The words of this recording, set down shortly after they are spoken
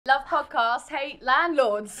podcasts hate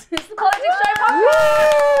landlords. It's the Politics Show podcast.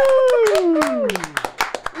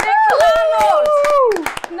 Lick the landlord.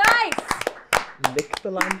 Nice. Lick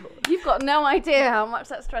the landlord. You've got no idea how much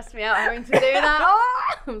that stressed me out having to do that.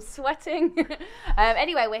 Oh, I'm sweating.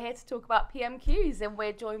 Anyway, we're here to talk about PMQs, and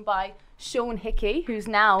we're joined by Shawn Hickey, who's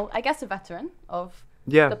now, I guess, a veteran of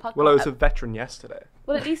the podcast. Well, I was a veteran yesterday.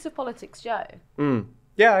 Well, at least of PoliticsJOE.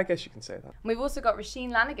 Yeah, I guess you can say that. We've also got Róisín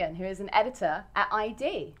Lanigan, who is an editor at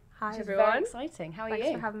ID. Hi, which everyone. Is very exciting. How are you?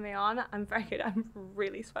 Thanks for having me on. I'm very good. I'm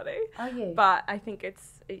really sweaty. Are you? But I think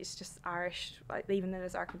it's just Irish. Like, even in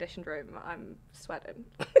this air-conditioned room, I'm sweating.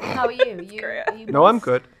 How are you? Are you No, I'm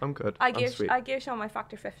good. I'm good. I gave Shawn my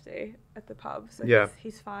factor 50 at the pub, so Yeah.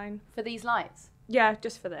 he's fine. For these lights? Yeah,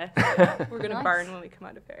 just for this. We're gonna Nice. burn when we come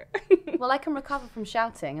out of here. Well, I can recover from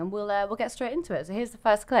shouting, and we'll get straight into it. So here's the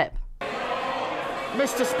first clip.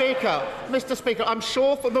 Mr. Speaker, I'm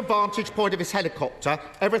sure from the vantage point of his helicopter,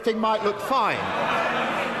 everything might look fine.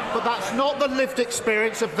 But that's not the lived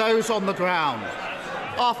experience of those on the ground.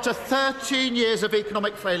 After 13 years of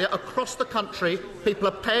economic failure across the country, people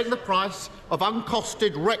are paying the price of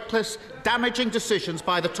uncosted, reckless, damaging decisions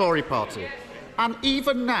by the Tory party. And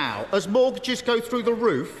even now, as mortgages go through the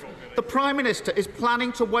roof, the Prime Minister is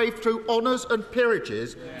planning to wave through honours and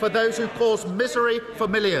peerages for those who cause misery for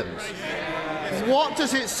millions. What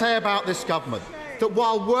does it say about this government that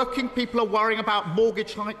while working people are worrying about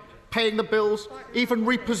mortgage hike, paying the bills, even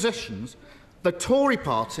repositions, the Tory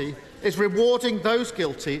party is rewarding those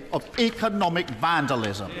guilty of economic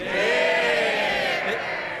vandalism?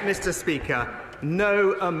 Mr. Speaker,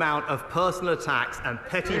 no amount of personal attacks and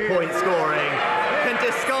petty point scoring can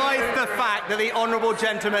disguise the fact that the honourable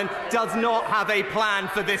gentleman does not have a plan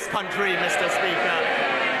for this country, Mr. Speaker.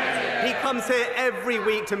 He comes here every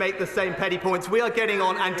week to make the same petty points. We are getting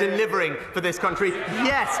on and delivering for this country.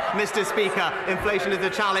 Yes, Mr. Speaker, inflation is a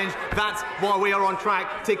challenge. That's why we are on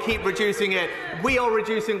track to keep reducing it. We are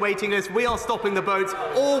reducing waiting lists. We are stopping the boats,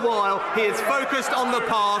 all while he is focused on the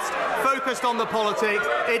past, focused on the politics.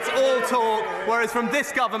 It's all talk, whereas from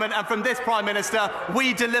this government and from this Prime Minister,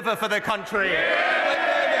 we deliver for the country.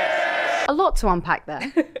 A lot to unpack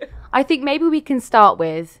there. I think maybe we can start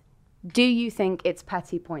with, do you think it's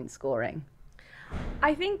petty point scoring?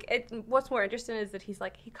 I think what's more interesting is that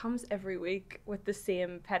he comes every week with the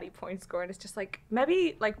same petty point score, and it's just like,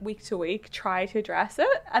 maybe like week to week try to address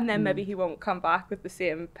it, and then maybe he won't come back with the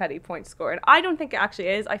same petty point score. And I don't think it actually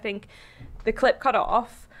is. I think the clip cut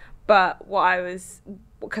off, but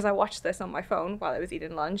because I watched this on my phone while I was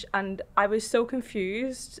eating lunch, and I was so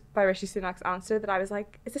confused by Rishi Sunak's answer that I was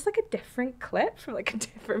like, is this like a different clip from like a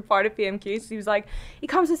different part of PMQs? He was like, he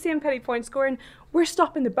comes with the same petty point score and we're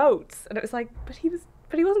stopping the boats. And it was like, but he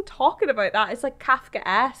wasn't talking about that. It's like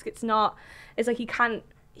Kafka-esque. It's like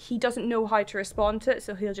he doesn't know how to respond to it,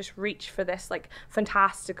 so he'll just reach for this like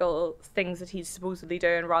fantastical things that he's supposedly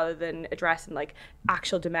doing rather than addressing like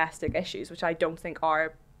actual domestic issues, which I don't think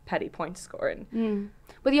are petty point scoring.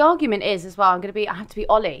 Well, the argument is as well, I have to be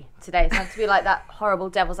Ollie today, so I have to be like that horrible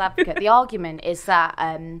devil's advocate. The argument is that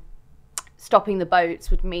stopping the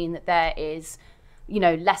boats would mean that there is,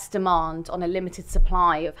 less demand on a limited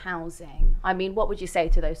supply of housing. I mean, what would you say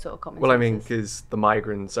to those sort of comments? Well, I mean, because the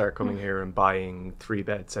migrants are coming here and buying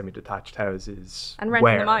 3-bed semi-detached houses. And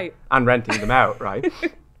renting them out. And renting them out, right?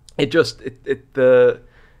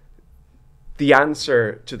 The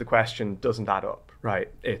answer to the question doesn't add up, right?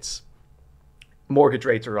 It's mortgage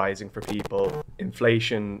rates are rising for people.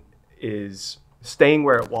 Inflation is staying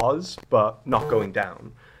where it was, but not going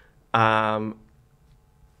down.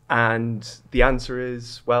 And the answer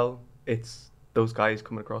is, well, it's those guys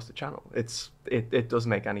coming across the channel. It doesn't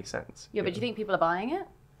make any sense. Yeah, but do you think people are buying it?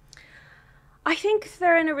 I think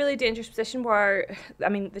they're in a really dangerous position where,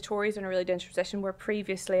 the Tories are in a really dangerous position where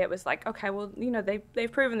previously it was like, okay, well,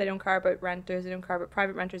 they've proven they don't care about renters, they don't care about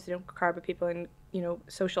private renters, they don't care about people in,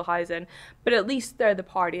 social housing, but at least they're the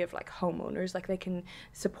party of like homeowners, like they can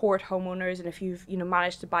support homeowners, and if you've,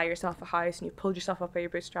 managed to buy yourself a house and you've pulled yourself up by your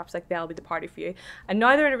bootstraps, like they'll be the party for you. And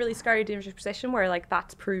now they're in a really scary, dangerous position where like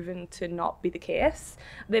that's proven to not be the case.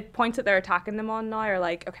 The points that they're attacking them on now are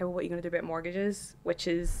like, okay, well, what are you going to do about mortgages, which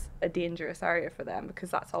is a dangerous area for them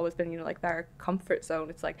because that's always been, like their comfort zone.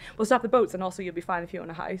 It's like, we'll stop the boats and also you'll be fine if you own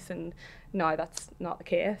a house, and no, that's not the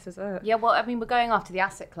case, is it? Yeah, well, we're going after the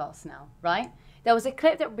asset class now, right? There was a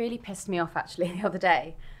clip that really pissed me off actually the other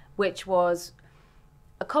day, which was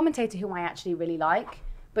a commentator who I actually really like,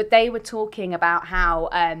 but they were talking about how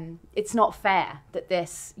it's not fair that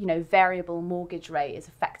this, variable mortgage rate is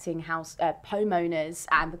affecting homeowners,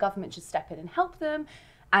 and the government should step in and help them.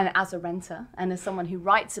 And as a renter and as someone who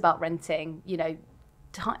writes about renting,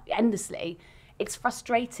 endlessly, it's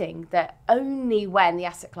frustrating that only when the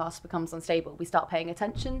asset class becomes unstable, we start paying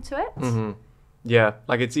attention to it. Mm-hmm. Yeah,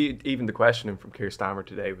 like it's even the questioning from Keir Starmer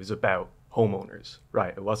today was about homeowners,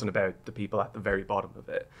 right? It wasn't about the people at the very bottom of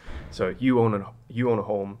it. So you own a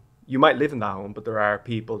home, you might live in that home, but there are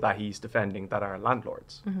people that he's defending that are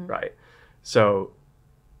landlords, right? So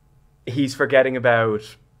he's forgetting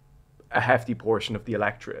about a hefty portion of the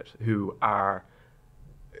electorate who are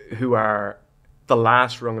the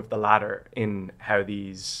last rung of the ladder in how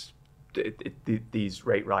these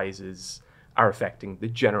rate rises are affecting the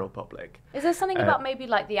general public. Is there something about maybe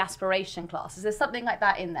like the aspiration class? Is there something like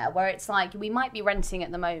that in there where it's like we might be renting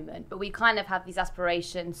at the moment, but we kind of have these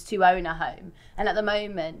aspirations to own a home, and at the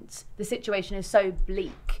moment the situation is so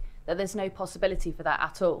bleak that there's no possibility for that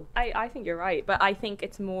at all? I think you're right, but I think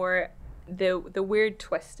it's more the weird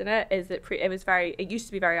twist in it is that it used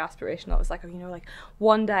to be very aspirational. It was like, like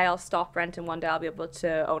one day I'll stop renting, one day I'll be able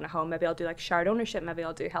to own a home, maybe I'll do like shared ownership, maybe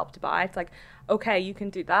I'll do help to buy. It's like, okay, you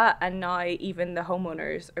can do that, and now even the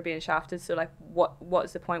homeowners are being shafted. So like,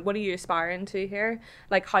 what's the point? What are you aspiring to here?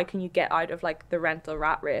 Like, how can you get out of like the rental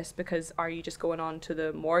rat race? Because are you just going on to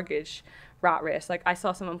the mortgage rat race? Like, I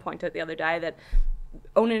saw someone point out the other day that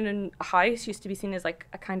owning a house used to be seen as like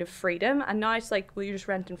a kind of freedom, and now it's like, well, you're just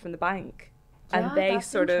renting from the bank. Yeah, And they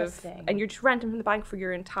that's and you're just renting from the bank for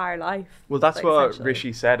your entire life. Well, that's like, what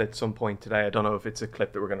Rishi said at some point today. I don't know if it's a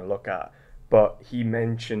clip that we're going to look at, but he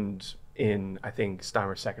mentioned in, I think,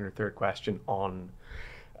 Starmer's second or third question on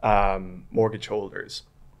mortgage holders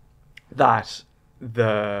that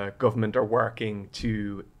the government are working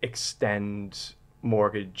to extend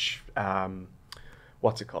mortgage,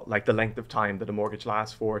 what's it called? Like the length of time that a mortgage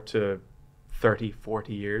lasts for to 30,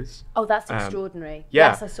 40 years. Oh, that's extraordinary. Yeah.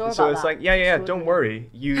 Yes, I saw about so it's that. like, yeah, don't worry.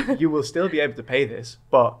 You will still be able to pay this,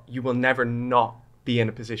 but you will never not be in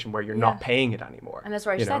a position where you're not paying it anymore. And as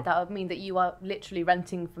Rose said, that would mean that you are literally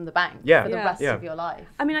renting from the bank for the rest of your life.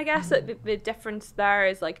 I mean, I guess that the difference there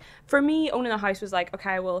is like, for me, owning a house was like,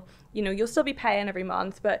 okay, well, you'll still be paying every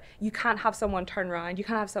month, but you can't have someone turn around. You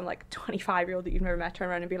can't have some like 25-year-old that you've never met turn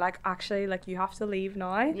around and be like, actually, like, you have to leave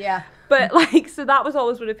now. Yeah. But like, so that was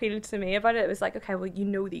always what appealed to me about it. It was like, okay, well,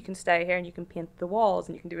 that you can stay here and you can paint the walls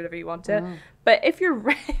and you can do whatever you want to. But if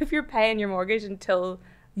you're paying your mortgage until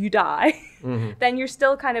you die, then you're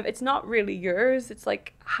still kind of, it's not really yours. It's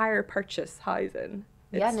like hire purchase housing.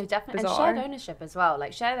 Yeah, no, definitely. Bizarre. And shared ownership as well.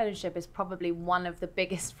 Like, shared ownership is probably one of the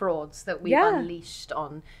biggest frauds that we've unleashed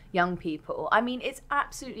on young people. I mean, it's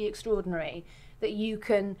absolutely extraordinary that you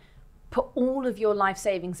can put all of your life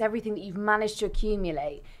savings, everything that you've managed to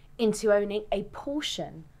accumulate, into owning a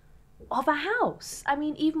portion of a house. I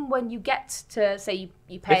mean, even when you get to, say,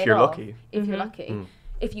 you pay it off. If you're lucky.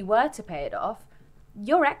 If you were to pay it off,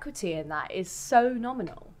 your equity in that is so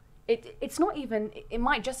nominal. It's not even, it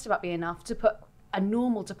might just about be enough to put a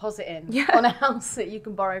normal deposit in on a house that you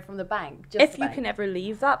can borrow from the bank. If you can ever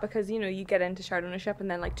leave that, because you get into shared ownership and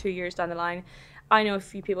then like 2 years down the line, I know a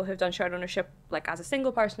few people who've done shared ownership like as a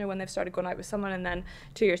single person or when they've started going out with someone, and then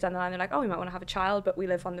 2 years down the line they're like, oh, we might want to have a child, but we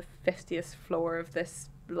live on the 50th floor of this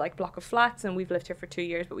like block of flats and we've lived here for 2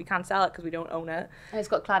 years, but we can't sell it because we don't own it. And it's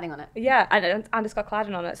got cladding on it. Yeah, and it's got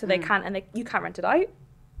cladding on it, so they can't, and you can't rent it out.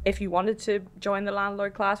 If you wanted to join the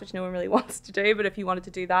landlord class, which no one really wants to do, but if you wanted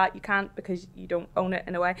to do that, you can't because you don't own it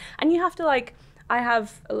in a way. And you have to, like, I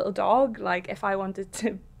have a little dog, like, if I wanted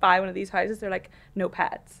to buy one of these houses, they're like, no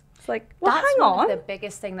pets. It's like, well, that's hang on. One of the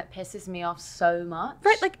biggest thing that pisses me off so much.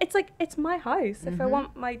 Right, like, it's my house. If I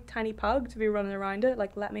want my tiny pug to be running around it,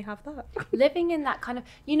 like, let me have that. Living in that kind of,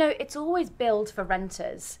 it's always billed for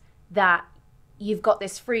renters that you've got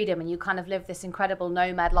this freedom and you kind of live this incredible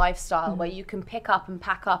nomad lifestyle where you can pick up and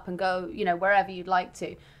pack up and go, wherever you'd like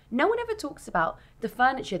to. No one ever talks about the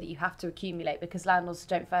furniture that you have to accumulate because landlords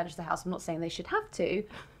don't furnish the house. I'm not saying they should have to,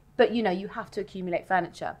 but you have to accumulate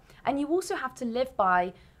furniture. And you also have to live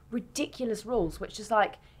by ridiculous rules, which is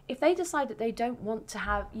like, if they decide that they don't want to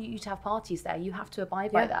have you to have parties there, you have to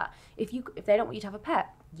abide by that. If they don't want you to have a pet,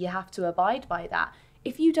 you have to abide by that.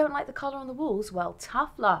 If you don't like the colour on the walls, well,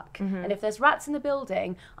 tough luck. And if there's rats in the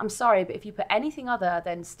building, I'm sorry, but if you put anything other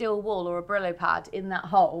than steel wool or a Brillo pad in that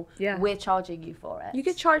hole, we're charging you for it. You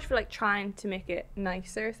get charged for like trying to make it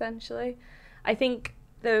nicer, essentially. I think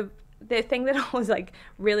the thing that always like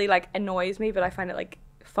really like annoys me, but I find it like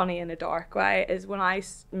funny in a dark way, is when I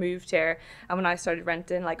moved here and when I started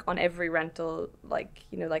renting, like on every rental, like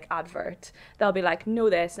like advert, they'll be like, no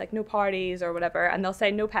this, like no parties or whatever, and they'll say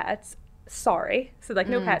no pets. Sorry, so like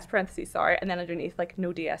no pets parentheses sorry, and then underneath like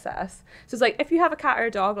no DSS. So it's like, if you have a cat or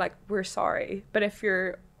a dog, like we're sorry, but if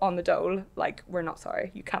you're on the dole, like we're not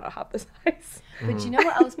sorry, you cannot have this house. But you know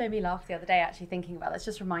what else made me laugh the other day, actually thinking about this,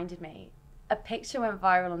 just reminded me, a picture went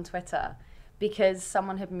viral on Twitter because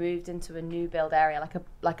someone had moved into a new build area,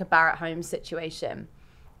 like a Barratt Homes situation,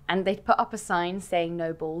 and they'd put up a sign saying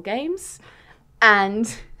no ball games,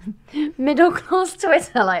 and middle class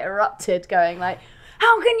Twitter like erupted, going like,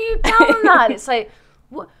 "How can you tell them that?" It's like,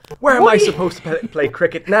 where am I supposed to play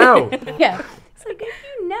cricket now? Yeah, it's like if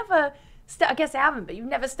you never. I guess I haven't, but you've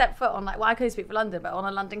never stepped foot on, like, well, I couldn't speak for London, but on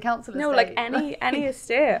a London council estate. No, like any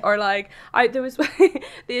estate, or like there was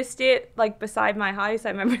the estate like beside my house.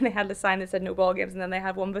 I remember they had a sign that said no ball games, and then they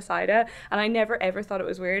had one beside it, and I never ever thought it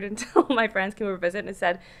was weird until my friends came over to visit and it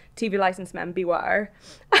said TV licensed men beware.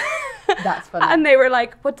 That's funny. And they were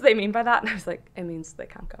like, "What do they mean by that?" And I was like, "It means they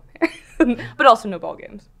can't come here." But also no ball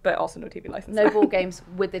games, but also no TV license. No ball games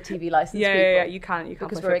with the TV license. Yeah, you can't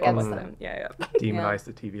because play we're football against with them. Yeah. Demonise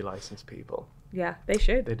the TV licensed people. Yeah, they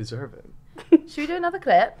should. They deserve it. Should we do another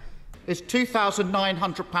clip? It's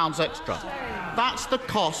 £2,900 extra. That's the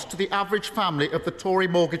cost to the average family of the Tory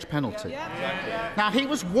mortgage penalty. Now, he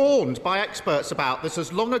was warned by experts about this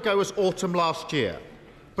as long ago as autumn last year,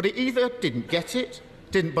 but he either didn't get it,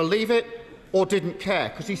 didn't believe it, or didn't care,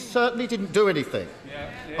 because he certainly didn't do anything.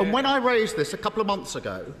 And when I raised this a couple of months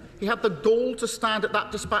ago, he had the gall to stand at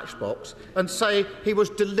that dispatch box and say he was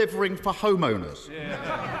delivering for homeowners.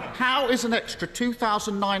 How is an extra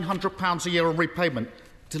 £2,900 a year on repayment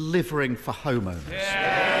delivering for homeowners?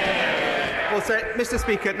 Well, so, Mr.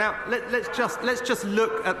 Speaker, now let's just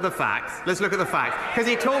look at the facts. Let's look at the facts, because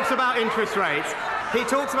he talks about interest rates.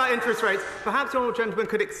 Perhaps the honourable gentleman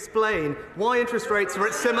could explain why interest rates are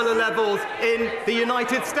at similar levels in the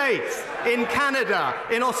United States, in Canada,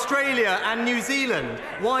 in Australia and New Zealand,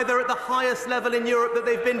 why they're at the highest level in Europe that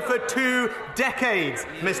they've been for 2 decades,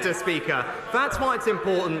 Mr. Speaker. That's why it's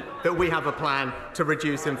important that we have a plan to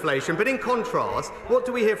reduce inflation. But in contrast, what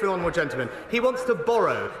do we hear from the honourable gentleman? He wants to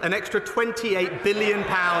borrow an extra £28 billion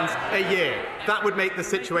a year. That would make the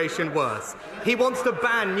situation worse. He wants to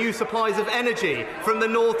ban new supplies of energy from the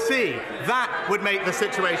North Sea. That would make the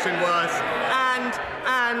situation worse.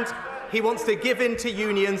 And he wants to give in to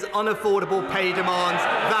unions' unaffordable pay demands.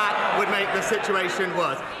 That would make the situation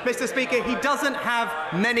worse. Mr. Speaker, he doesn't have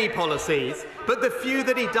many policies, but the few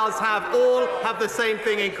that he does have all have the same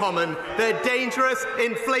thing in common. They're dangerous,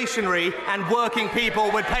 inflationary, and working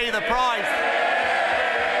people would pay the price.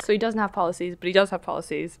 So he doesn't have policies, but he does have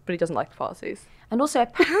policies, but he doesn't like the policies. And also,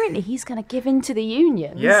 apparently, he's going to give in to the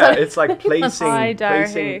union. Yeah, So- it's like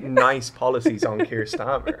placing nice policies on Keir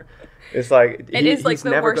Starmer. It's like It is like he's the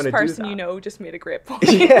never worst gonna person do you that. know just made a great point.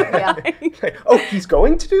 Yeah. Like, oh, he's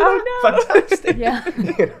going to do that? Oh, no. Fantastic. Yeah.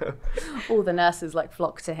 You know? All the nurses like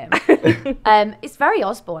flock to him. It's very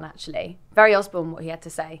Osborne, actually. Very Osborne, what he had to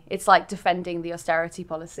say. It's like defending the austerity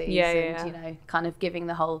policies and, you know, kind of giving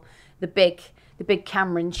the big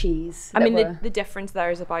Cameron cheese. I mean, the difference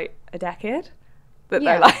there is about a decade. But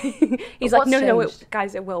Yeah. they're like, he's But like, no, what's changed?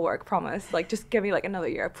 guys, it will work, promise. Like, just give me like another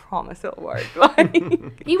year, I promise it'll work. Like,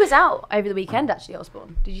 He was out over the weekend, actually,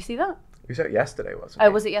 Osborne. Did you see that? He was out yesterday, wasn't he?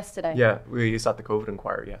 Oh, was it yesterday? Yeah, we was at the COVID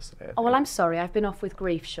inquiry yesterday. I Oh, well, think. I'm sorry. I've been off with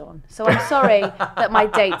grief, Sean. So I'm sorry that my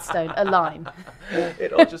dates don't align.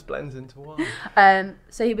 It all just blends into one.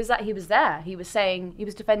 So he was there. He was saying, he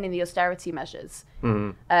was defending the austerity measures,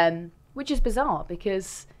 which is bizarre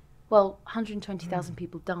because, well, 120,000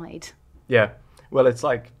 people died. Yeah. Well, it's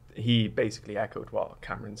like he basically echoed what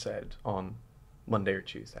Cameron said on Monday or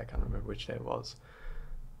Tuesday. I can't remember which day it was.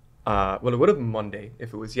 Well, it would have been Monday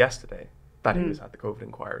if it was yesterday that he was at the COVID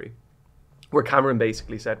inquiry, where Cameron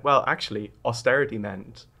basically said, well, actually, austerity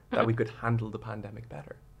meant that we could handle the pandemic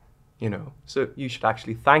better. You know, so you should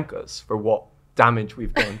actually thank us for what damage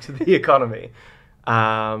we've done to the economy.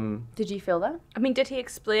 Did you feel that? I mean, did he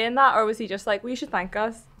explain that, or was he just like, well, you should thank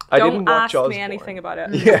us? I Don't didn't watch ask me Osborne. anything about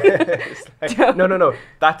it. Yeah, it's like, no.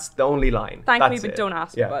 That's the only line. Thank me, That's but it. don't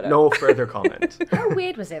ask me Yeah, about it. no further comment. How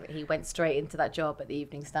weird was it that he went straight into that job at the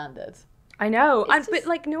Evening Standard? I know, It's but just-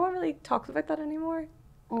 like no one really talks about that anymore.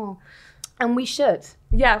 Oh. And we should.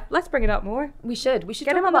 Yeah, let's bring it up more. We should. We should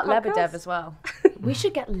Get talk him on the about Lebedev podcast. as well. We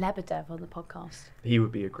should get Lebedev on the podcast. He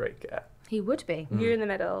would be a great get. He would be. You in the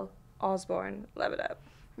middle, Osborne, Lebedev.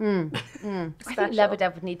 I think Special.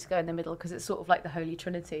 Lebedev would need to go in the middle because it's sort of like the Holy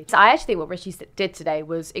Trinity. So I actually think what Rishi did today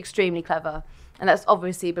was extremely clever. And that's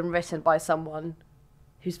obviously been written by someone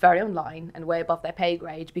who's very online and way above their pay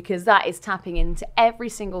grade, because that is tapping into every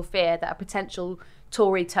single fear that a potential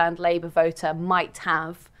Tory turned Labour voter might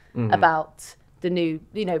have about the new,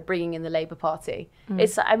 you know, bringing in the Labour Party.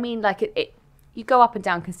 It's, I mean, like it you go up and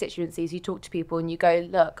down constituencies, you talk to people and you go,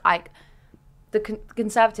 look, the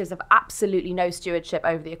Conservatives have absolutely no stewardship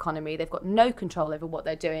over the economy. They've got no control over what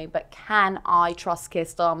they're doing. But can I trust Keir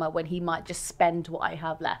Starmer when he might just spend what I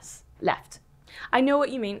have less? left. I know what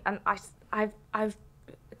you mean, and I've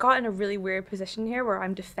got in a really weird position here where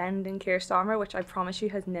I'm defending Keir Starmer, which I promise you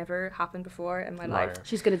has never happened before in my life.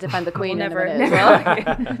 She's going to defend the Queen Never. in a minute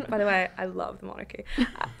as well. By the way, I love the monarchy.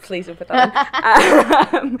 Please don't put that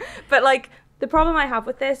in. But like, the problem I have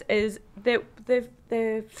with this is the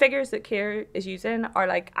figures that Keir is using are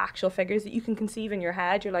like actual figures that you can conceive in your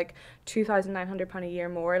head. You're like £2,900 a year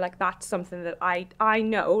more. Like, that's something that I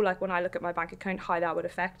know, like when I look at my bank account, how that would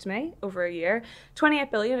affect me over a year.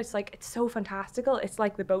 28 billion, it's like, it's so fantastical. It's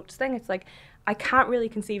like the boats thing. It's like, I can't really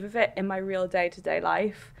conceive of it in my real day-to-day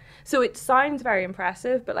life. So it sounds very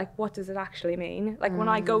impressive, but like, what does it actually mean? Like when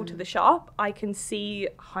I go to the shop, I can see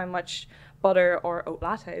how much butter or oat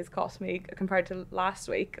lattes cost me compared to last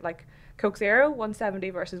week. Like Coke Zero, 170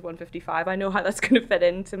 versus 155. I know how that's going to fit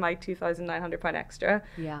into my £2,900 extra.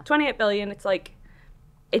 Yeah. 28 billion, it's like,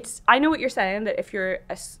 I know what you're saying, that if you're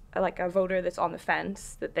a voter that's on the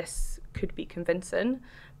fence, that this could be convincing.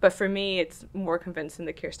 But for me, it's more convincing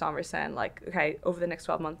that Keir Starmer is saying, like, okay, over the next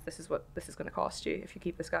 12 months, this is what this is going to cost you if you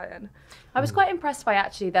keep this guy in. I was quite impressed by,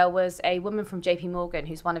 actually, there was a woman from JP Morgan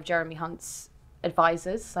who's one of Jeremy Hunt's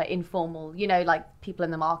advisors, like informal, you know, like people in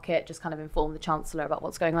the market just kind of inform the Chancellor about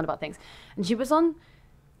what's going on about things. And she was on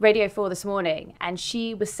Radio 4 this morning, and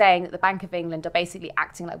she was saying that the Bank of England are basically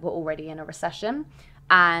acting like we're already in a recession.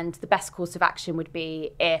 And the best course of action would be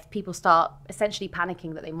if people start essentially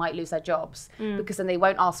panicking that they might lose their jobs, because then they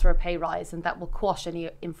won't ask for a pay rise, and that will quash any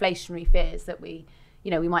inflationary fears that we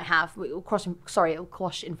might have. It will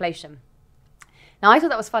quash inflation. Now, I thought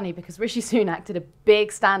that was funny because Rishi Sunak did a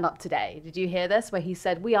big stand-up today. Did you hear this? Where he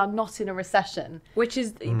said, we are not in a recession. Which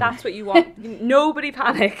is, that's what you want. Nobody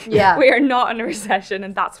panic. Yeah. We are not in a recession,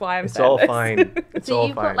 and that's why I'm saying this. It's all fine. It's So all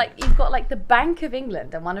you've fine. got like the Bank of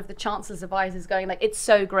England and one of the Chancellor's advisors going like, it's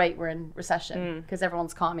so great we're in recession because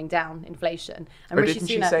everyone's calming down inflation. And Or Rishi didn't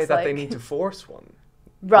she Sunak's say that like, they need to force one?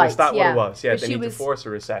 right, Was that what it was? Yeah, But they she need to was- force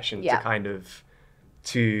a recession Yeah. to kind of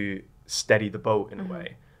to steady the boat in a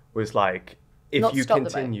way. Was like, if Not you stop the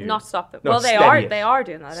boat. continue, Not stop them. No, Well, steady it. they are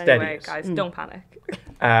doing that Steady anyway, it. guys. Don't panic.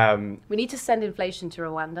 We need to send inflation to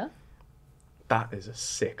Rwanda. that is a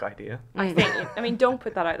sick idea. I mean, don't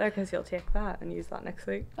put that out there because he'll take that and use that next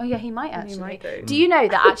week. Oh yeah, he might actually. might do. Do you know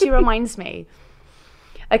that actually reminds me?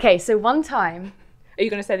 Okay, so one time. Are you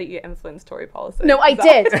going to say that you influenced Tory policy? No, I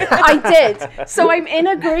did. I did. So I'm in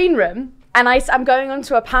a green room and I'm going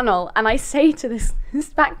onto a panel and I say to this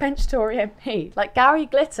backbench Tory MP, like Gary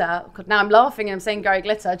Glitter. God, now I'm laughing and I'm saying Gary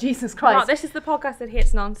Glitter. Jesus Christ. No, this is the podcast that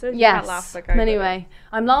hates nonsense. Yes. You can't laugh like I Anyway,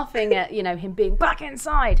 I'm laughing at him being back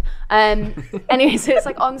inside. Anyway, so it's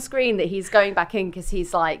like on screen that he's going back in because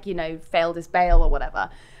he's like failed his bail or whatever.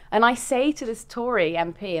 And I say to this Tory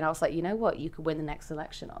MP, and I was like, you know what, you could win the next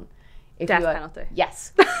election on if Death you were, penalty.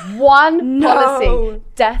 Yes, one No. policy,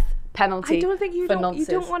 death penalty. I don't think you for don't. nonsense.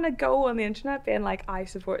 You don't want to go on the internet being like, I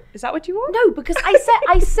support. Is that what you want? No, because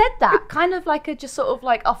I said that kind of like a just sort of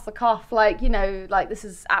like off the cuff, like like this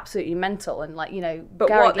is absolutely mental and like But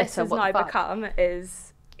Gary what Glitter, this has what the now fuck? become is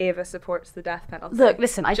Ava supports the death penalty. Look,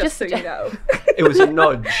 listen, I just so just- you know, It was a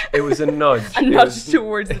nudge. It was a nudge. a It nudge was-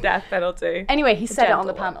 towards the death penalty. Anyway, he said it on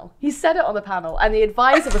the gentle one. panel. He said it on the panel, and the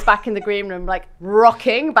advisor was back in the green room, like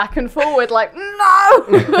rocking back and forward, like no,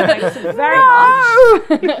 Thanks very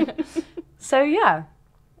much. no. So yeah,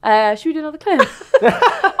 should we do another clip?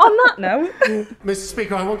 On that note, Mr.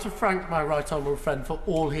 Speaker, I want to thank my right honourable friend for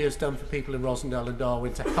all he has done for people in Rosendale and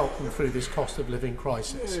Darwin to help them through this cost of living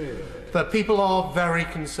crisis. But people are very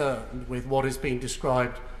concerned with what is being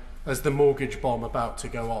described as the mortgage bomb about to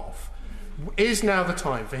go off. Is now the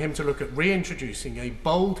time for him to look at reintroducing a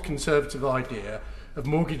bold Conservative idea of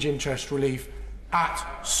mortgage interest relief at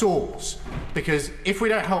source? Because if we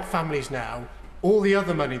don't help families now, all the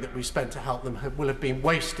other money that we spent to help them will have been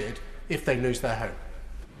wasted if they lose their home.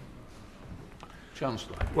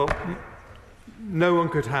 Chancellor. Well, no one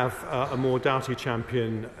could have a more doughty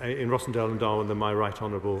champion in Rossendale and Darwin than my right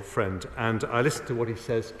honourable friend, and I listened to what he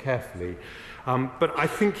says carefully. But I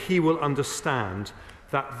think he will understand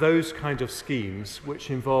that those kind of schemes, which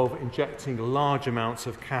involve injecting large amounts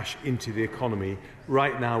of cash into the economy,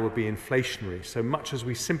 right now will be inflationary. So much as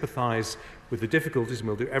we sympathise with the difficulties, and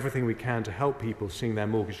we'll do everything we can to help people seeing their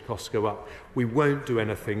mortgage costs go up, we won't do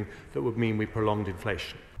anything that would mean we prolonged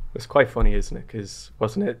inflation. It's quite funny, isn't it? Because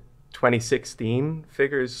wasn't it 2016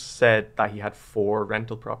 figures said that he had 4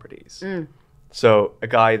 rental properties. So a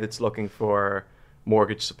guy that's looking for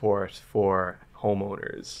mortgage support for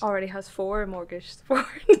homeowners. already has 4 mortgage support.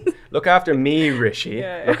 Look after me, Rishi.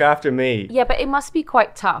 Yeah. Look after me. Yeah, but it must be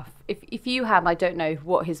quite tough if you had, I don't know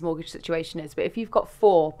what his mortgage situation is, but if you've got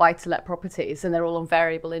 4 buy-to-let properties and they're all on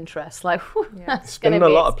variable interest, like that's spinning a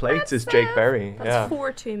lot of plates is Jake Berry. That's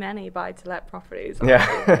 4 too many buy-to-let properties.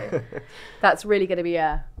 Yeah. That's really going to be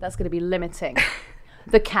that's going to be limiting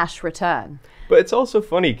the cash return. But it's also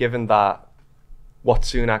funny given that what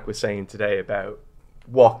Sunak was saying today about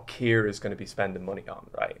what Keir is going to be spending money on,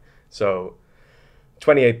 right? So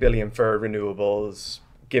 28 billion for renewables,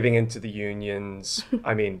 giving into the unions.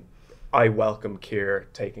 I mean, I welcome Keir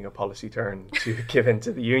taking a policy turn to give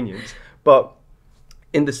into the unions, but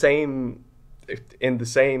in the same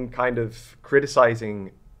kind of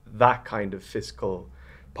criticizing that kind of fiscal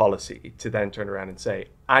policy to then turn around and say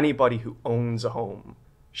anybody who owns a home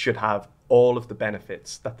should have all of the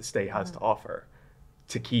benefits that the state has to offer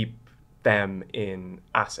to keep them in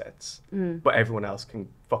assets, but everyone else can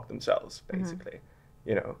fuck themselves, basically.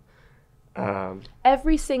 You know,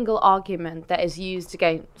 every single argument that is used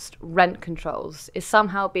against rent controls is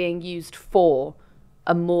somehow being used for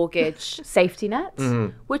a mortgage safety net,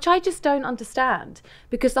 which I just don't understand,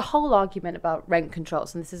 because the whole argument about rent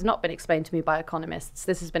controls, and this has not been explained to me by economists,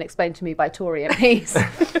 this has been explained to me by Tory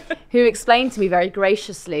MPs who explained to me very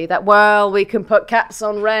graciously that, well, we can put caps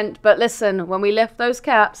on rent, but listen, when we lift those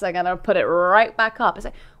caps, they're going to put it right back up. It's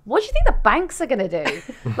like, what do you think the banks are going to do?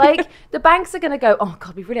 Like, the banks are going to go, oh,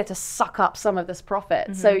 God, we really have to suck up some of this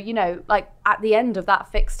profit. So, you know, like at the end of that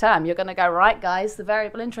fixed term, you're going to go, right, guys, the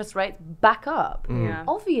variable interest rates back up. Yeah.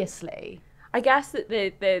 Obviously. I guess that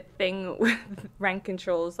the thing with rent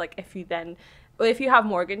controls, like if you have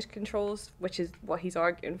mortgage controls, which is what he's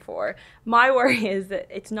arguing for, my worry is that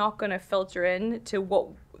it's not going to filter in to what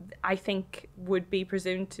I think would be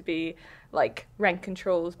presumed to be like rent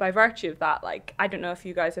controls by virtue of that. Like, I don't know if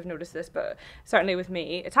you guys have noticed this, but certainly with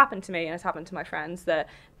me, it's happened to me and it's happened to my friends that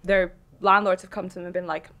their landlords have come to them and been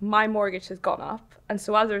like, my mortgage has gone up, and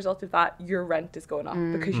so as a result of that, your rent is going up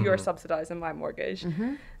because you're subsidizing my mortgage.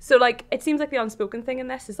 So like, it seems like the unspoken thing in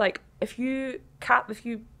this is like, if you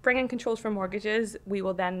bring in controls for mortgages, we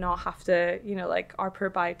will then not have to, you know, like our per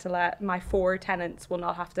buy to let, my 4 tenants will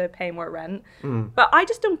not have to pay more rent. But I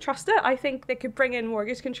just don't trust it. I think they could bring in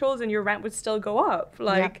mortgage controls and your rent would still go up.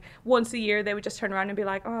 Like once a year, they would just turn around and be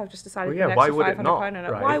like, oh, I've just decided to put an extra £500 on it.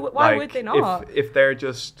 Right? Why would they not? If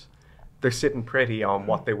they're sitting pretty on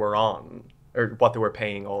what they were on or what they were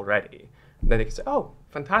paying already, then they can say, oh,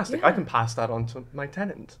 fantastic, I can pass that on to my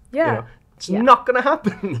tenant. You know, it's not going to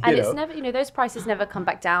happen. And it's never, you know, those prices never come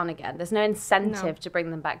back down again. There's no incentive to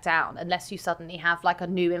bring them back down unless you suddenly have like a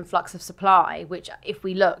new influx of supply, which if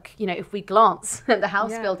we look, you know, if we glance at the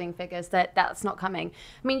house building figures, that's not coming.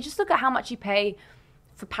 I mean, just look at how much you pay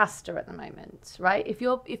for pasta at the moment, right? If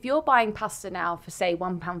you're buying pasta now for say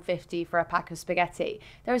 £1.50 for a pack of spaghetti,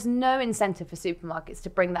 there is no incentive for supermarkets to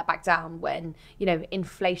bring that back down when, you know,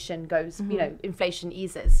 inflation goes, you know, inflation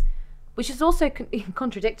eases, which is also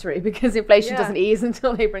contradictory because inflation doesn't ease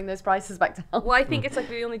until they bring those prices back down. Well, I think it's like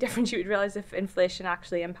the only difference you would realize if inflation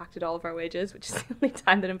actually impacted all of our wages, which is the only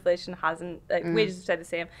time that inflation hasn't, like wages have stayed the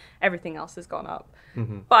same, everything else has gone up.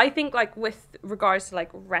 But I think like with regards to like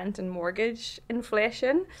rent and mortgage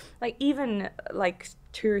inflation, like even like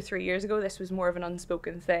 2 or 3 years ago, this was more of an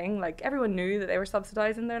unspoken thing. Like everyone knew that they were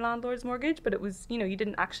subsidizing their landlord's mortgage, but it was, you know, you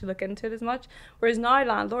didn't actually look into it as much. Whereas now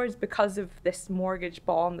landlords, because of this mortgage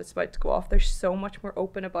bomb that's about to go off, they're so much more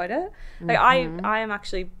open about it. Like I am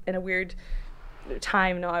actually in a weird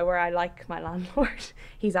time now where I like my landlord.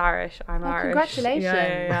 He's Irish, I'm Irish. Congratulations.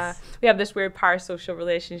 Yeah. We have this weird parasocial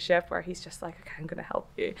relationship where he's just like, okay, I'm gonna help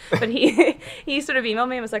you. But he sort of emailed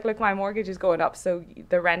me and was like, look, my mortgage is going up, so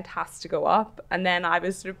the rent has to go up. And then I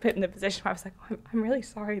was sort of put in the position where I was like, I'm really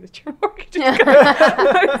sorry that your mortgage is going up.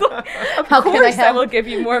 I was like, of course I will give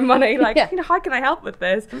you more money. Like, you know, how can I help with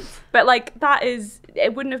this? But like,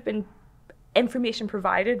 it wouldn't have been information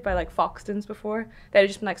provided by like Foxtons before. They'd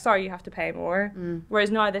just been like, sorry, you have to pay more.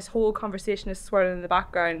 Whereas now this whole conversation is swirling in the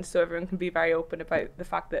background, so everyone can be very open about the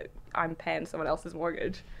fact that I'm paying someone else's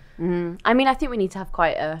mortgage. I mean, I think we need to have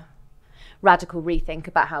quite a radical rethink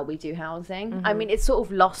about how we do housing. I mean, it's sort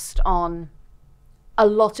of lost on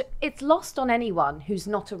it's lost on anyone who's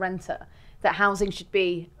not a renter that housing should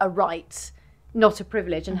be a right, not a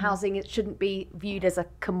privilege, and housing, it shouldn't be viewed as a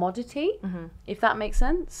commodity, if that makes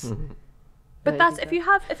sense. But that's if you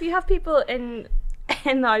have people in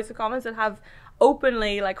the House of Commons that have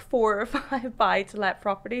openly like 4 or 5 buy-to-let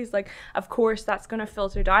properties, like of course that's going to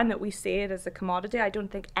filter down that we see it as a commodity. I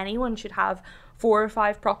don't think anyone should have 4 or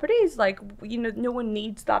 5 properties. Like, you know, no one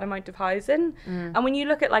needs that amount of housing. And when you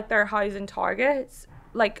look at like their housing targets,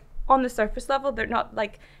 like on the surface level, they're not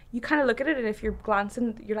like, you kind of look at it, and if you're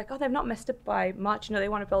glancing, you're like, oh, they've not missed it by much. You know, they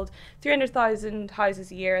want to build 300,000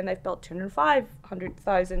 houses a year, and they've built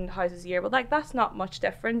 205,000 houses a year. But like, that's not much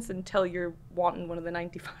difference until you're wanting one of the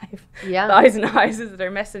 95,000 houses that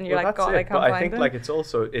are missing. You're like, God, I can't find them. But I think like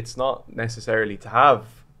it's not necessarily to have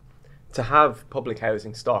public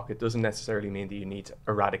housing stock. It doesn't necessarily mean that you need to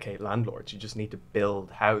eradicate landlords. You just need to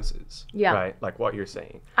build houses, right? Like what you're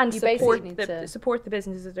saying. And support the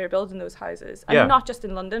businesses that are building those houses. And not just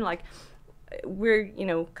in London. Like, we're, you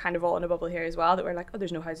know, kind of all in a bubble here as well, that we're like, oh,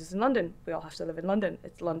 there's no houses in London. We all have to live in London.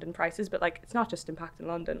 It's London prices. But like, it's not just impacting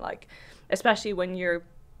London. Like, especially when you're,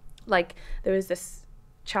 like, there was this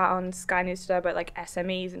chat on Sky News today about like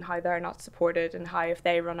SMEs and how they're not supported, and how if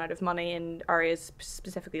they run out of money in areas,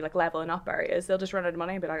 specifically like leveling up areas, they'll just run out of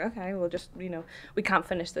money and be like, okay, we'll just, you know, we can't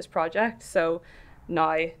finish this project, so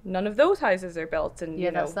now none of those houses are built. And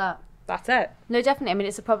you know, that's it. No, definitely. I mean,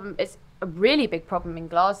 it's a problem. It's a really big problem in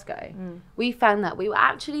Glasgow. We found that. We were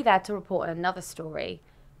actually there to report another story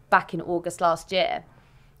back in August last year,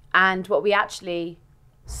 and what we actually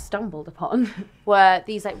stumbled upon were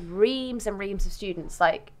these like reams and reams of students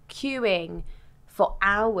like queuing for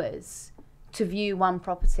hours to view one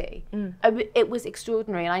property. It was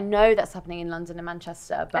extraordinary, and I know that's happening in London and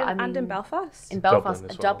Manchester, but and in Belfast,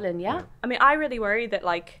 Dublin, yeah. I mean, I really worry that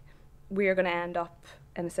like we're going to end up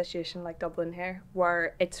in a situation like Dublin here,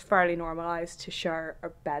 where it's fairly normalised to share a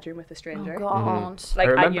bedroom with a stranger. Oh God! Like,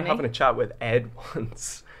 I remember having a chat with Ed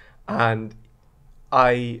once, and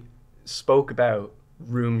I spoke about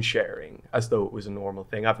room sharing as though it was a normal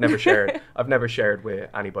thing. I've never shared with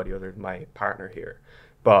anybody other than my partner here,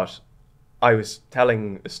 but I was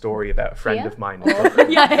telling a story about a friend of mine.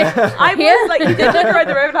 Yeah, I was like, you did look around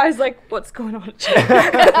the room, and I was like, what's going on?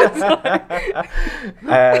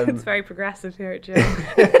 It's very progressive here at Joe.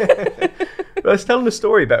 I was telling a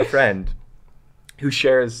story about a friend who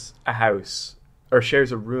shares a house, or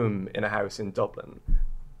shares a room in a house in Dublin,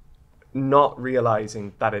 not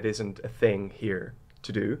realizing that it isn't a thing here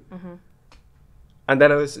to do. And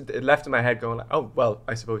then it left in my head going like, oh, well,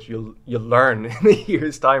 I suppose you'll learn in a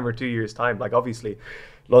year's time or 2 years' time. Like, obviously,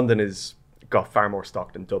 London has got far more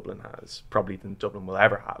stock than Dublin has, probably than Dublin will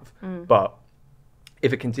ever have. But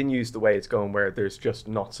if it continues the way it's going, where there's just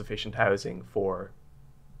not sufficient housing for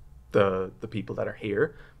the people that are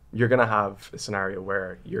here, you're going to have a scenario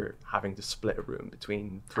where you're having to split a room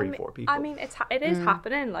between 3-4 people. I mean, it is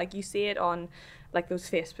happening. Like, you see it on like those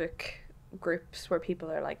Facebook groups where people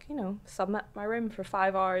are like, you know, sublet my room for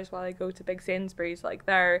 5 hours while I go to big Sainsbury's. Like,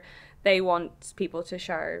 they want people to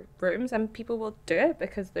share rooms, and people will do it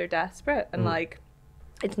because they're desperate. And like,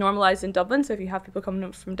 it's normalised in Dublin, so if you have people coming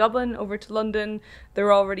up from Dublin over to London,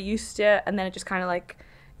 they're already used to it, and then it just kind of like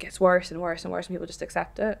gets worse and worse and worse, and people just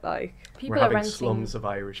accept it. Like, people we're having renting slums of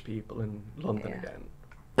Irish people in London again.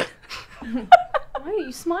 Why are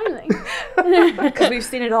you smiling? Because we've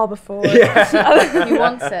seen it all before. He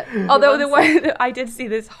wants it. Although the way that I did see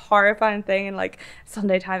this horrifying thing in like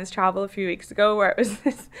Sunday Times Travel a few weeks ago, where it was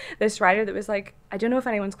this writer that was like, I don't know if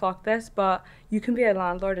anyone's clocked this, but you can be a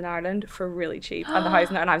landlord in Ireland for really cheap. And the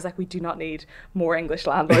housing, and I was like, we do not need more English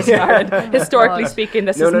landlords in Ireland. Historically speaking,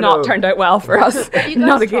 this has not turned out well for us. Have you guys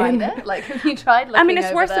not tried again. it? Like, have you tried looking I mean, it's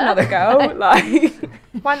over worth there? another go.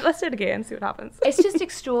 Like, let's do it again, see what happens. It's just Oh,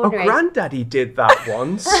 extraordinary. Granddaddy did that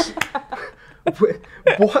once.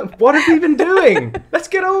 What have we been doing? Let's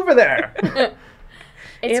get over there.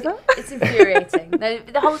 It's infuriating.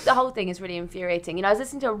 The whole thing is really infuriating. You know, I was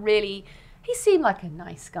listening to he seemed like a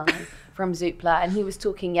nice guy from Zoopla, and he was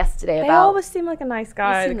talking yesterday about... They always seem like a nice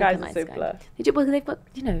guy, the guys like at Zoopla. They do, well, they've got,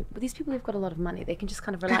 you know, these people have got a lot of money. They can just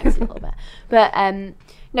kind of relax a little bit. But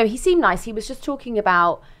no, he seemed nice. He was just talking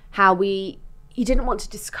about how he didn't want to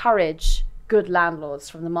discourage good landlords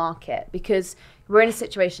from the market, because we're in a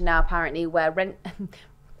situation now apparently where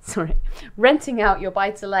renting out your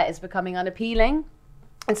buy-to-let is becoming unappealing.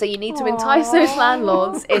 And so you need to entice those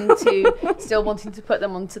landlords into still wanting to put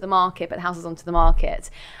them onto the market, put houses onto the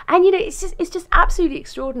market. And, you know, it's just absolutely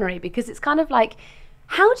extraordinary, because it's kind of like,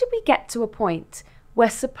 how did we get to a point where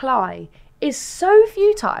supply is so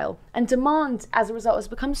futile and demand as a result has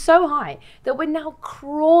become so high that we're now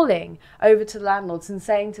crawling over to landlords and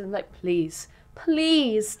saying to them, like, please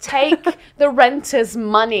take the renters'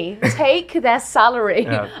 money, take their salary,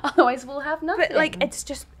 otherwise we'll have nothing. But like,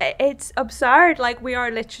 it's absurd. Like, we are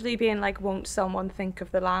literally being like, won't someone think of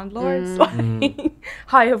the landlords? Like,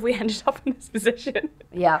 how have we ended up in this position?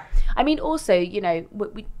 Yeah, I mean, also, you know,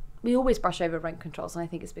 we always brush over rent controls, and I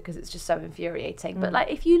think it's because it's just so infuriating. But like,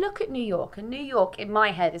 if you look at New York, and New York in my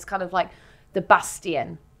head is kind of like the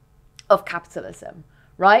bastion of capitalism,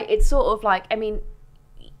 right? It's sort of like, I mean,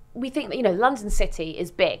 we think that, you know, London City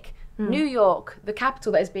is big. New York, the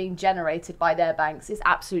capital that is being generated by their banks, is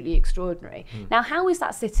absolutely extraordinary. Now, how is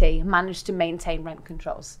that city managed to maintain rent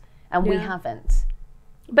controls? And we haven't.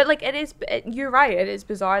 But like you're right, it is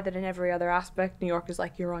bizarre that in every other aspect New York is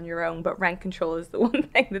like you're on your own, but rent control is the one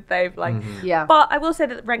thing that they've like But I will say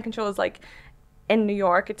that rent control is like, in New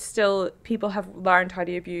York, it's still, people have learned how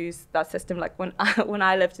to abuse that system. Like when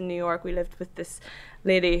I lived in New York, we lived with this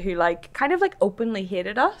lady who like kind of like openly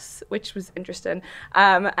hated us, which was interesting.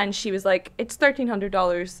 And she was like, it's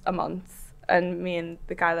 $1,300 a month. And me and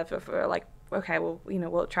the guy I lived with were like, okay, well, you know,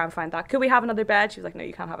 we'll try and find that. Could we have another bed? She was like, no,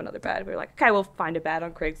 you can't have another bed. We were like, okay, we'll find a bed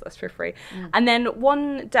on Craigslist for free. And then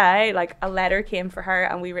one day, like, a letter came for her,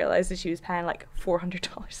 and we realized that she was paying like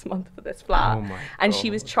 $400 a month for this flat. Oh my and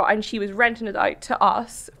God. she was renting it out to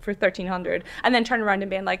us for $1,300, and then turning around and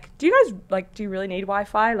being like, do you guys like, do you really need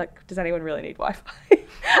Wi-Fi? Like, does anyone really need Wi-Fi?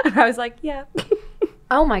 And I was like, yeah.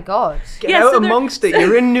 Oh my God. Get out amongst it.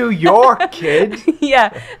 You're in New York, kid.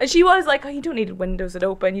 Yeah. And she was like, oh, you don't need windows that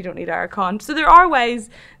open. You don't need aircon. So there are ways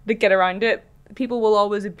that get around it. People will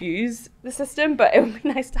always abuse the system, but it would be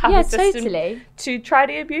nice to have a system to try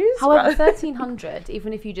to abuse. However, 1,300,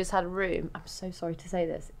 even if you just had a room, I'm so sorry to say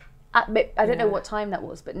this, I don't know what time that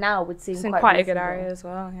was, but now would seem quite a good area as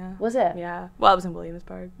well, yeah. Was it? Yeah. Well, I was in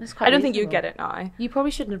Williamsburg. I don't think you'd get it now. You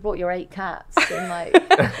probably shouldn't have brought your 8 cats. And like,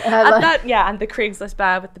 and the Craigslist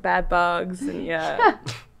bed with the bed bugs, and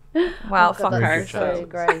well, fuck her. So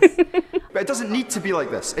gross. But it doesn't need to be like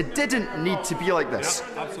this. It didn't need to be like this.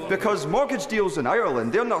 Because mortgage deals in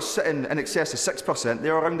Ireland, they're not sitting in excess of 6%,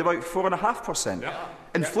 they're around about 4.5%.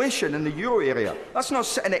 Inflation in the euro area, that's not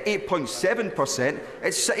sitting at 8.7%,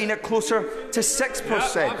 it's sitting at closer to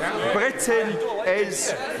 6%. Britain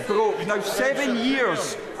is broke. Now, 7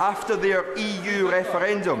 years after their EU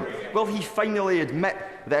referendum, will he finally admit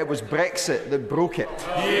that it was Brexit that broke it?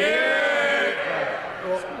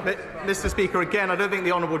 Mr. Speaker, again, I don't think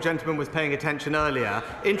the honourable gentleman was paying attention earlier.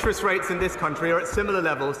 Interest rates in this country are at similar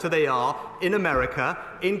levels to they are in America,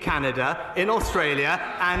 in Canada, in Australia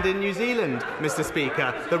and in New Zealand, Mr.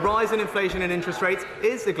 Speaker. The rise in inflation and interest rates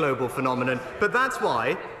is a global phenomenon, but that's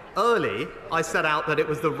why early, I set out that it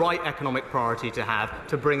was the right economic priority to have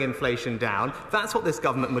to bring inflation down. That's what this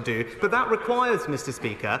government would do. But that requires, Mr.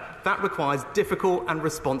 Speaker, that requires difficult and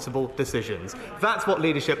responsible decisions. That's what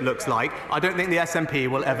leadership looks like. I don't think the SNP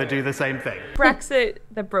will ever do the same thing. Brexit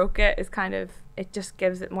that broke it is kind of, it just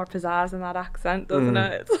gives it more pizzazz in that accent, doesn't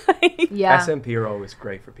it? It's like, SNP are always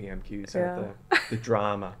great for PMQs, aren't they? The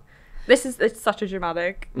drama. It's such a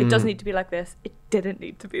dramatic. It doesn't need to be like this. It didn't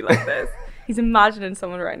need to be like this. He's imagining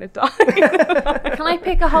someone writing it down. Can I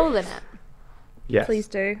pick a hole in it? Yes. Please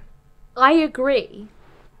do. I agree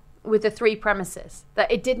with the 3 premises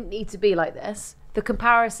that it didn't need to be like this. The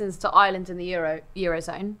comparisons to Ireland and the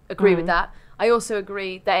Eurozone, agree with that. I also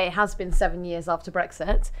agree that it has been 7 years after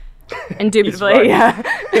Brexit. Indubitably, yeah.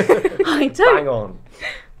 I don't. Bang on.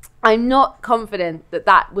 I'm not confident that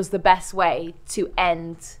that was the best way to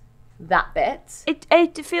end that bit.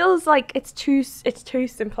 It feels like it's too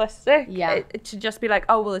simplistic. Yeah. It should just be like,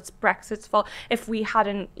 oh well, it's Brexit's fault. If we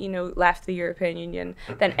hadn't, left the European Union,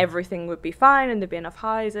 then everything would be fine and there'd be enough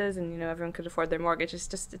houses and everyone could afford their mortgage. it's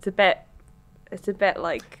a bit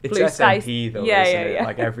like it's blue skies. SNP though, yeah, isn't yeah, it? yeah.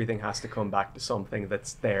 Like everything has to come back to something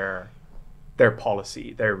that's their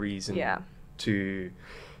policy, their reason to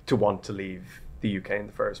want to leave the UK in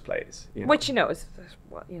the first place, which is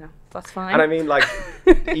that's fine. And I mean, like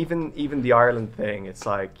even the Ireland thing, it's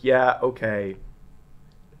like, yeah, okay,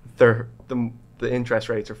 the interest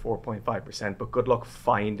rates are 4.5%, but good luck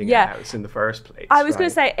finding a house in the first place. I was going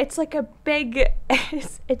to say it's like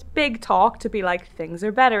it's big talk to be like things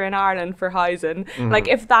are better in Ireland for housing. Like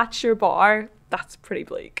if that's your bar, that's pretty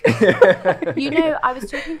bleak. I was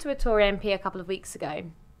talking to a Tory MP a couple of weeks ago,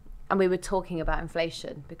 and we were talking about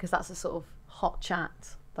inflation because that's a sort of hot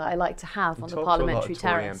chat that I like to have on the parliamentary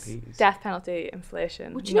terrace. Death penalty,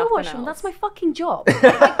 inflation. Well, do you know what, Sean? That's my fucking job.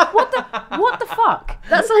 Like, what the fuck?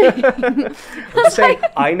 That's like.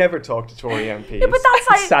 I never talked to Tory MPs. Yeah, but that's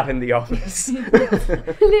like sat in the office.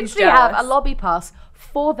 Literally have a lobby pass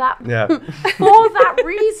for that. Yeah. For that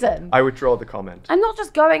reason. I withdraw the comment. I'm not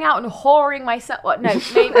just going out and whoring myself. What? No,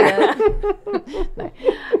 maybe.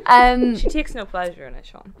 No. She takes no pleasure in it,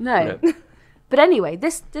 Sean. No. But anyway,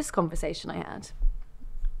 this conversation I had.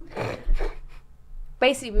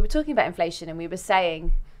 Basically, we were talking about inflation, and he was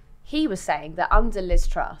saying that under Liz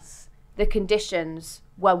Truss, the conditions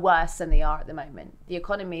were worse than they are at the moment. The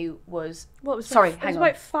economy was. What was? Sorry, hang on. It was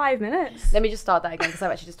about 5 minutes. Let me just start that again because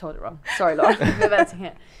I've actually just told it wrong. Sorry, Laura. I'm inventing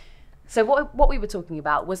it. So what we were talking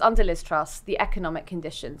about was under Liz Truss, the economic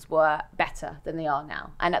conditions were better than they are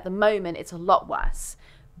now. And at the moment, it's a lot worse.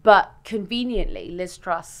 But conveniently, Liz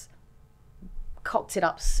Truss cocked it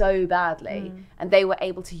up so badly, and they were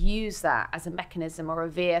able to use that as a mechanism or a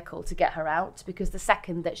vehicle to get her out, because the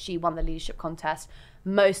second that she won the leadership contest,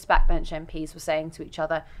 most backbench MPs were saying to each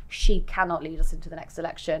other, she cannot lead us into the next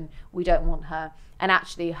election, we don't want her. And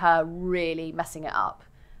actually her really messing it up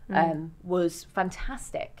was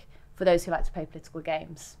fantastic for those who like to play political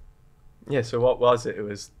games. Yeah, so what was it? It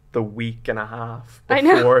was the week and a half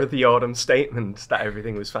before the autumn statement that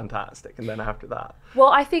everything was fantastic, and then after that. Well,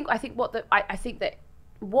 I think that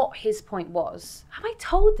what his point was. Have I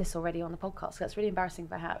told this already on the podcast? That's really embarrassing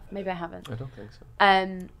if I have. Maybe I haven't. I don't think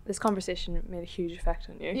so. This conversation made a huge effect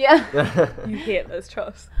on you. Yeah. You hate Liz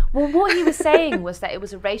Truss. Well, what he was saying was that it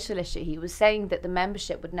was a racial issue. He was saying that the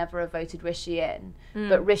membership would never have voted Rishi in,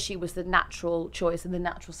 but Rishi was the natural choice and the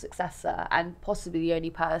natural successor, and possibly the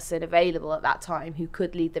only person available at that time who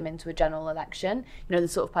could lead them into a general election. You know, the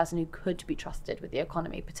sort of person who could be trusted with the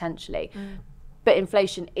economy potentially. But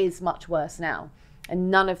inflation is much worse now.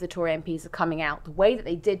 And none of the Tory MPs are coming out the way that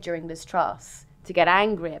they did during Liz Truss to get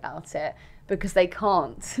angry about it, because they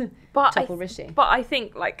can't topple Rishi. But I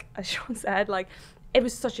think, like, as Sean said, like, it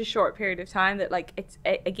was such a short period of time that, like, it's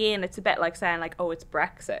a bit like saying, like, oh, it's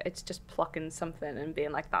Brexit. It's just plucking something and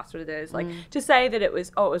being like, that's what it is. Like, to say that it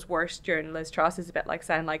was worse during Liz Truss is a bit like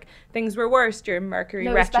saying, like, things were worse during Mercury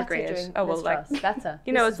retrograde. Better.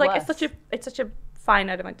 You know, it's like, it's such a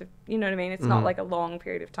finite amount of, you know what I mean? It's not like a long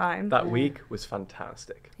period of time. That week was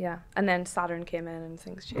fantastic. Yeah. And then Saturn came in and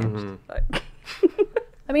things changed. Like.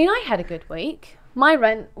 I mean, I had a good week. My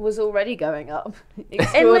rent was already going up.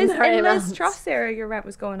 In Liz Truss era, your rent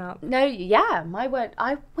was going up. No, yeah.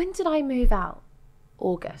 When did I move out?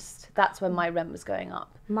 August. That's when my rent was going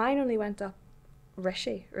up. Mine only went up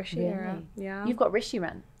Rishi era. Yeah. You've got Rishi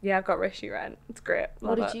rent? Yeah, I've got Rishi rent. It's great.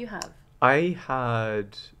 What did you have? I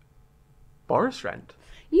had Boris rent.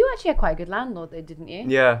 You actually had quite a good landlord though, didn't you?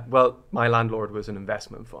 Yeah, well, my landlord was an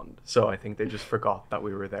investment fund, so I think they just forgot that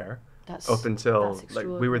we were there. Up until, like,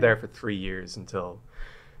 we were there for 3 years until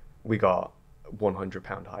we got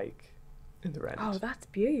 £100 hike in the rent. Oh, that's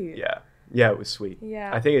beautiful. Yeah, it was sweet.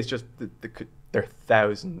 Yeah. I think it's just there are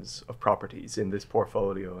thousands of properties in this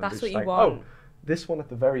portfolio, and that's what you want. Oh, this one at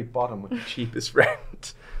the very bottom with the cheapest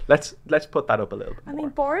rent. Let's put that up a little bit more. I mean,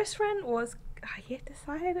 Boris rent was, I hate to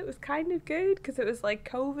say it was kind of good because it was like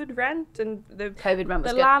COVID rent, and the COVID rent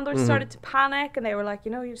was the good. landlords started to panic, and they were like,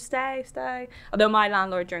 you know, you stay. Although my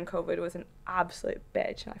landlord during COVID was an absolute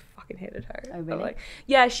bitch, and I fucking hated her. Oh, really? But, like,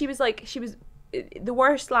 yeah, she was the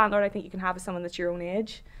worst landlord I think you can have is someone that's your own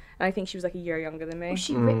age, and I think she was like a year younger than me. Was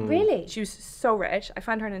she really? She was so rich. I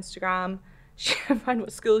found her on Instagram. I found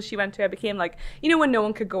what school she went to. I became like, you know, when no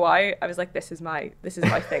one could go out, I was like, this is my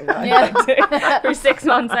thing that I went to. For 6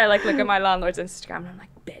 months I like look at my landlord's Instagram and I'm like,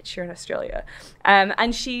 bitch, you're in Australia. And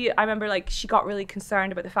I remember like she got really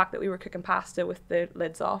concerned about the fact that we were cooking pasta with the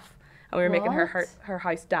lids off, and we were making her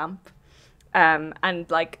house damp.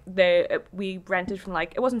 And like we rented from,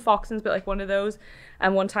 like, it wasn't Foxtons, but like one of those.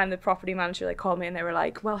 And one time the property manager like called me and they were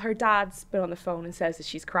like, well, her dad's been on the phone and says that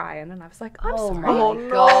she's crying. And I was like, I'm sorry. My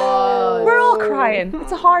God. We're all crying.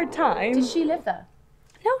 It's a hard time. Did she live there?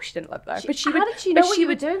 No, she didn't live there. But she how did she know what you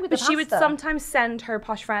were doing with the pasta? But she would sometimes send her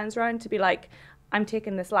posh friends around to be like, I'm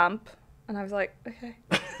taking this lamp. And I was like, okay.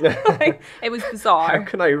 Like, it was bizarre. How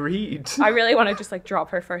can I read? I really want to just like drop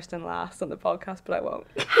her first and last on the podcast, but I won't.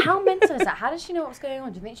 How mental is that? How did she know what was going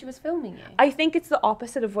on? Do you think she was filming you? I think it's the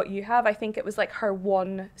opposite of what you have. I think it was like her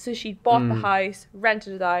one. So she bought the house,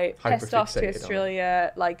 rented it out, pissed off to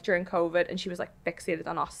Australia like during COVID, and she was like fixated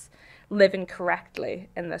on us living correctly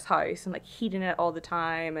in this house and like heating it all the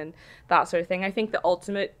time and that sort of thing. I think the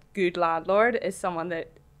ultimate good landlord is someone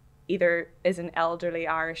that either is an elderly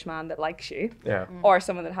Irish man that likes you, or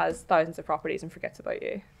someone that has thousands of properties and forgets about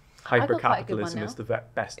you. Hyper-capitalism is the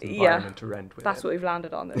best environment to rent with. That's what we've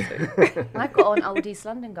landed on this week. I've got an old East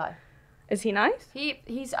London guy. Is he nice?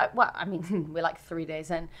 He's well, I mean, we're like 3 days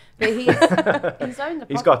in, but he's owned the property.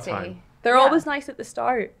 He's got time. They're always nice at the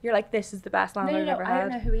start. You're like, this is the best landlord I've ever had. I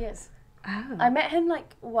don't know who he is. Oh. I met him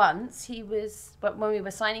like once. He was, but when we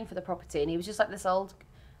were signing for the property, and he was just like this old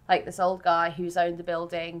guy who's owned the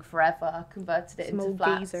building forever, converted it into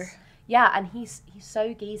flats. Geezer. Yeah, and he's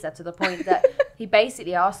so geezer to the point that he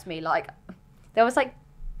basically asked me, like, there was like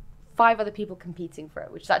 5 other people competing for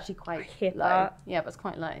it, which is actually quite low. That. Yeah, but it's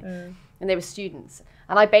quite low. And they were students.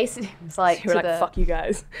 And I basically was like, so you were like, fuck you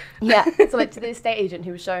guys. Yeah, so like to the estate agent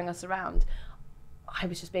who was showing us around, I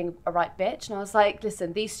was just being a right bitch. And I was like,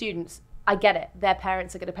 listen, these students I get it. Their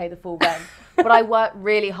parents are going to pay the full rent. But I work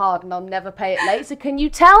really hard and I'll never pay it late. So can you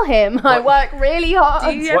tell him I work really hard?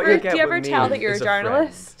 Do you ever tell that you're a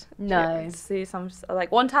journalist? No. See,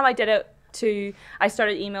 like one time I did it I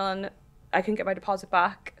started emailing, I couldn't get my deposit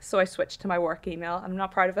back, so I switched to my work email. I'm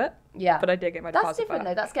not proud of it. Yeah. But I did get my deposit back. That's different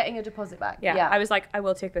though. That's getting your deposit back. Yeah. I was like, I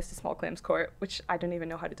will take this to small claims court, which I don't even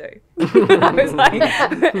know how to do. I was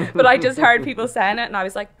like, but I just heard people saying it and I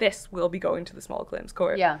was like, this will be going to the small claims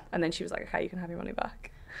court. Yeah. And then she was like, okay, you can have your money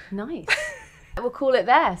back. Nice. We'll call it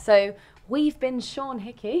there. So we've been Sean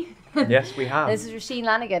Hickey. Yes, we have. This is Róisín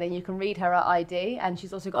Lanigan, and you can read her at ID. And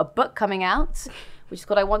she's also got a book coming out, which is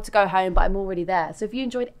called I Want to Go Home, but I'm Already There. So if you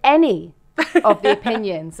enjoyed any of the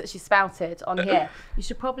opinions that she spouted on here, you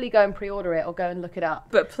should probably go and pre-order it or go and look it up.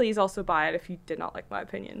 But please also buy it if you did not like my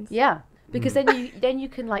opinions. Yeah, because then you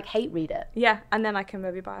can like hate read it. Yeah, and then I can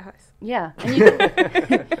maybe buy a house. Yeah, and you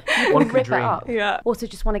can rip it up. Yeah. Also,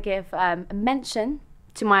 just want to give a mention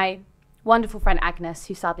to my wonderful friend Agnes,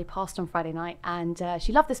 who sadly passed on Friday night, and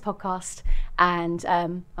she loved this podcast, and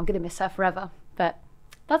I'm going to miss her forever. But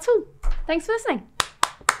that's all. Thanks for listening.